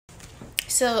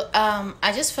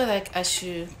I just feel like I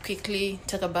should quickly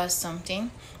talk about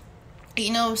something.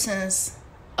 Since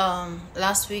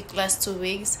last 2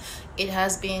 weeks, it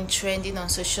has been trending on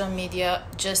social media: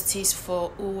 justice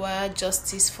for Uwa,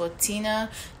 justice for Tina,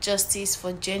 justice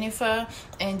for Jennifer,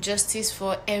 and justice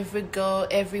for every girl,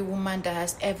 every woman that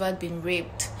has ever been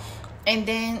raped. And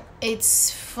then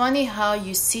it's funny how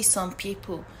you see some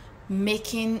people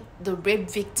making the rape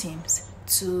victims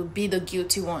to be the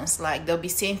guilty ones. Like they'll be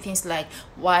saying things like,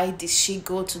 why did she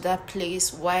go to that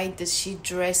place? Why did she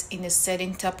dress in a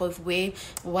certain type of way?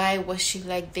 Why was she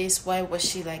like this? Why was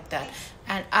she like that?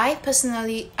 And I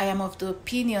personally, I am of the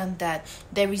opinion that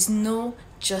there is no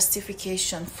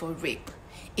justification for rape.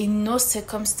 In no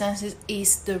circumstances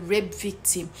is the rape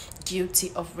victim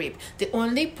guilty of rape. The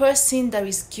only person that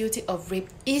is guilty of rape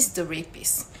is the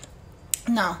rapist.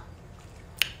 Now,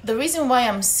 the reason why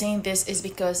I'm saying this is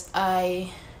because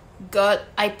I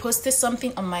posted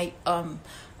something on my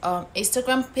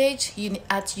Instagram page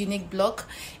at Unique Blog,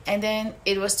 and then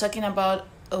it was talking about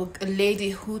a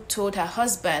lady who told her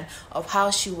husband of how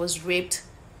she was raped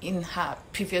in her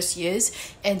previous years,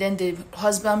 and then the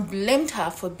husband blamed her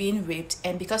for being raped,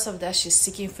 and because of that she's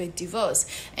seeking for a divorce.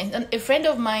 And a friend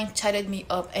of mine chatted me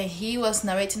up, and he was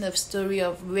narrating a story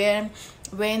of when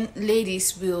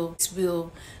ladies will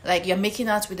like, you're making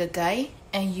out with a guy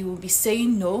and you will be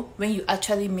saying no when you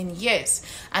actually mean yes,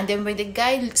 and then when the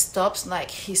guy stops, like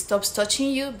he stops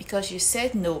touching you because you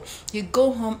said no, you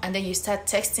go home and then you start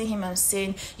texting him and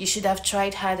saying, you should have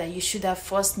tried harder, you should have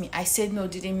forced me, I said no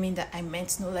didn't mean that I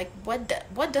meant no. Like, what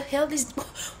the hell is,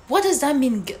 what does that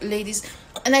mean, ladies?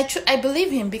 And I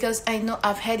believe him, because I know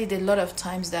I've heard it a lot of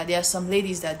times that there are some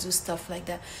ladies that do stuff like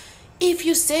that. If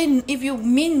you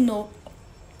mean no,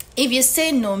 if you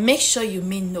say no, make sure you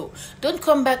mean no. Don't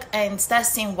come back and start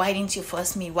saying, why didn't you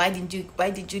force me? Why did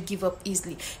you give up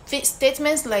easily?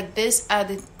 Statements like this are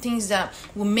the things that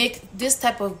will make this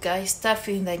type of guy start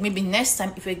feeling like maybe next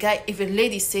time if a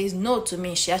lady says no to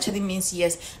me, she actually means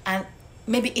yes. And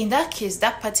maybe in that case,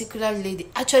 that particular lady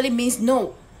actually means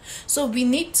no. So we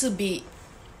need to be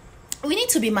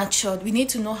matured. We need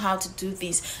to know how to do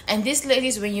this. And these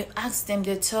ladies, when you ask them,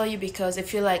 they'll tell you because they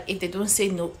feel like if they don't say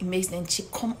no, it makes them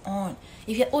cheap. Come on.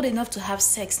 If you're old enough to have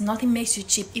sex, nothing makes you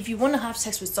cheap. If you want to have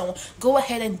sex with someone, go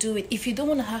ahead and do it. If you don't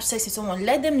want to have sex with someone,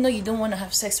 let them know you don't want to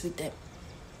have sex with them.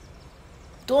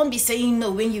 Don't be saying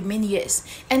no when you mean yes.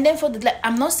 And then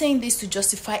I'm not saying this to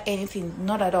justify anything,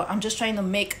 not at all. I'm just trying to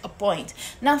make a point.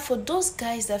 Now, for those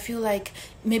guys that feel like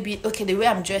maybe, okay, the way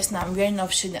I'm dressed now, I'm wearing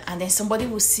off shoulder, and then somebody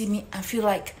will see me and feel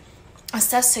like, and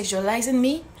start sexualizing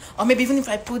me, or maybe even if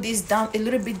I put this down a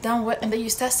little bit downward and then you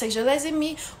start sexualizing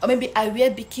me, or maybe I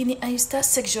wear bikini and you start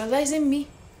sexualizing me,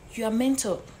 you are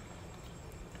mental.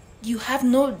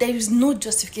 There is no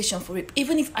justification for it.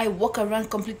 Even if I walk around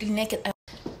completely naked,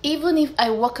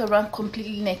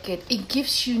 it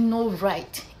gives you no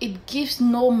right. It gives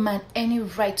no man any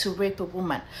right to rape a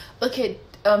woman. Okay,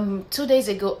 2 days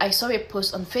ago, I saw a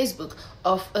post on Facebook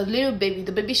of a little baby.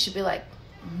 The baby should be like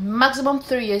maximum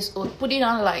 3 years old, putting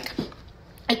on like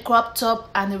a crop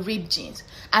top and a ripped jeans.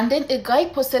 And then a guy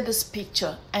posted this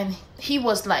picture and he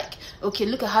was like, okay,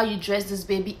 look at how you dress this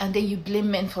baby, and then you blame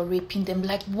men for raping them.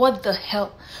 Like, what the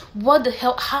hell?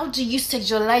 How do you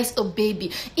sexualize a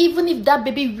baby? Even if that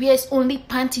baby wears only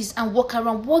panties and walk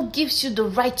around, what gives you the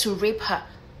right to rape her?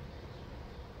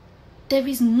 There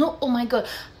is no, oh my God,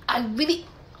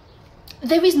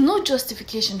 there is no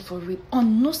justification for rape.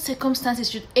 On no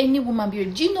circumstances should any woman be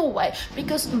raped. Do you know why?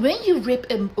 Because when you rape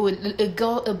a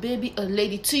girl, a baby, a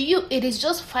lady, to you it is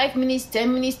just 5 minutes,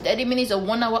 10 minutes, 30 minutes, or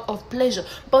 1 hour of pleasure.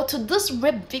 But to this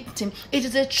rape victim, it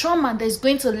is a trauma that is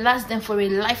going to last them for a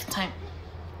lifetime.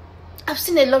 I've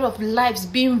seen a lot of lives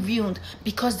being ruined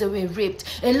because they were raped.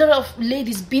 A lot of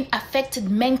ladies being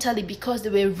affected mentally because they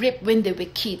were raped when they were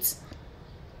kids.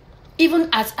 Even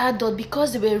as adults,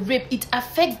 because they were raped, it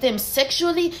affects them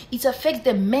sexually, it affects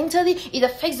them mentally, it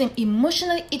affects them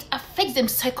emotionally, it affects them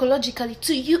psychologically.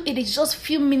 To you, it is just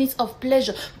few minutes of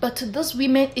pleasure, but to those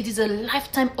women, it is a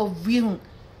lifetime of ruin.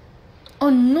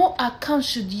 On no account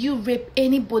should you rape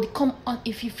anybody. Come on,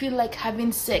 if you feel like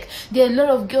having sex. There are a lot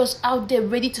of girls out there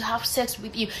ready to have sex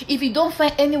with you. If you don't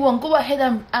find anyone, go ahead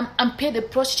and pay the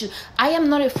prostitute. I am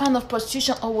not a fan of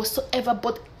prostitution or whatsoever,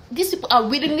 but these people are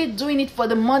willingly doing it for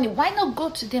the money. Why not go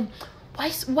to them?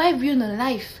 Why ruin a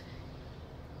life?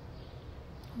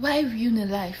 Why ruin a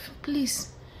life?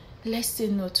 Please, let's say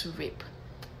no to rape.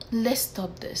 Let's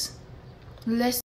stop this. Let's